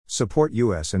Support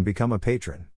us and become a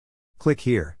patron. Click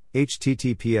here,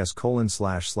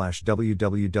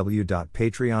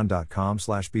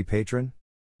 https://www.patreon.com/bepatron.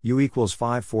 U equals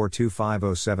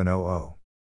 542507000.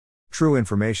 True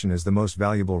information is the most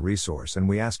valuable resource and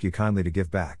we ask you kindly to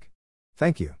give back.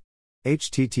 Thank you.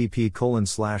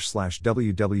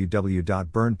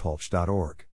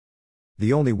 http://www.burnpulch.org.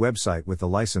 The only website with the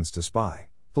license to spy.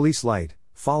 Police Light.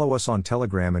 Follow us on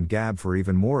Telegram and Gab for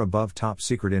even more above top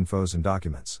secret infos and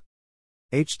documents.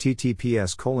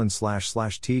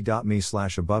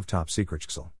 https://t.me/above top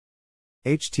secretsxl.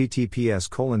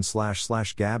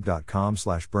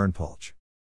 https://gab.com/burnpulch.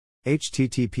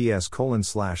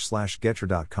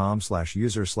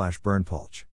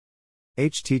 https://getter.com/user/burnpulch.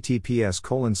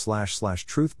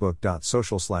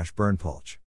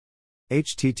 https://truthbook.social/burnpulch.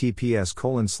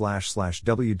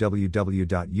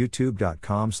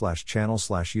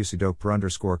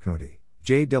 https://www.youtube.com/channel/usidokper_knudi.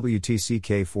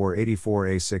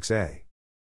 JWTCK484A6A.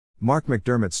 Mark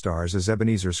McDermott stars as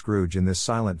Ebenezer Scrooge in this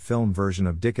silent film version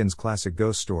of Dickens' classic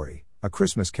ghost story, A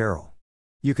Christmas Carol.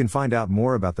 You can find out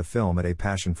more about the film at A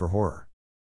Passion for Horror.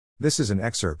 This is an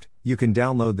excerpt. You can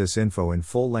download this info in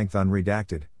full length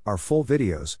unredacted, our full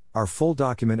videos, our full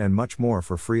document and much more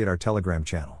for free at our Telegram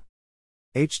channel.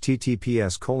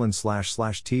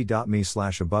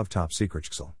 https://t.me/above top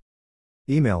secretsxl.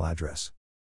 Email address.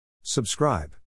 Subscribe.